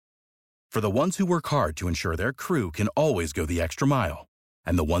For the ones who work hard to ensure their crew can always go the extra mile,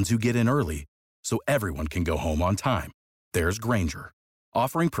 and the ones who get in early so everyone can go home on time, there's Grainger,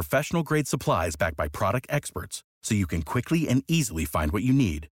 offering professional-grade supplies backed by product experts so you can quickly and easily find what you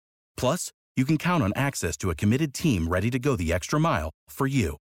need. Plus, you can count on access to a committed team ready to go the extra mile for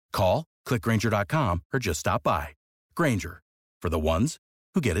you. Call, click Grainger.com, or just stop by. Grainger, for the ones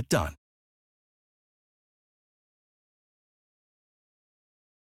who get it done.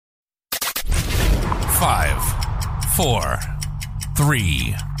 Five, 4,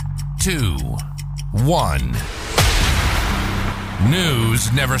 3, 2, 1.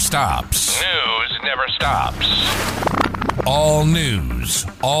 News never stops. News never stops. All news,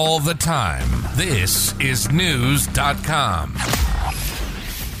 all the time. This is News.com.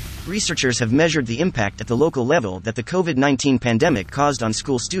 Researchers have measured the impact at the local level that the COVID-19 pandemic caused on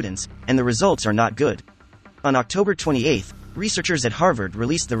school students, and the results are not good. On October 28th, researchers at Harvard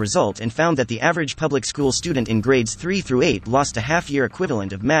released the result and found that the average public school student in grades 3 through 8 lost a half-year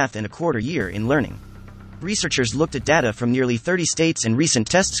equivalent of math and a quarter year in learning. Researchers looked at data from nearly 30 states and recent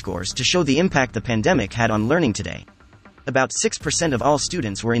test scores to show the impact the pandemic had on learning today. About 6% of all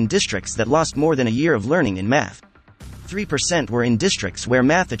students were in districts that lost more than a year of learning in math. 3% were in districts where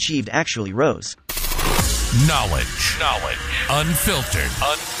math achieved actually rose. Knowledge. Unfiltered.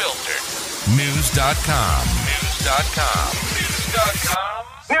 News.com.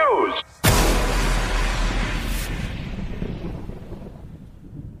 News.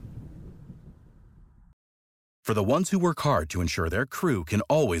 For the ones who work hard to ensure their crew can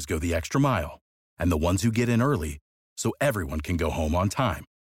always go the extra mile, and the ones who get in early so everyone can go home on time,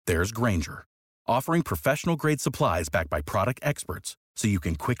 there's Grainger, offering professional-grade supplies backed by product experts so you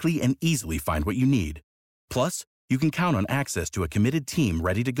can quickly and easily find what you need. Plus, you can count on access to a committed team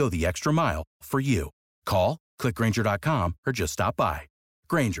ready to go the extra mile for you. Call, click Grainger.com, or just stop by.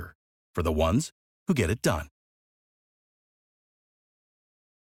 Grainger, for the ones who get it done.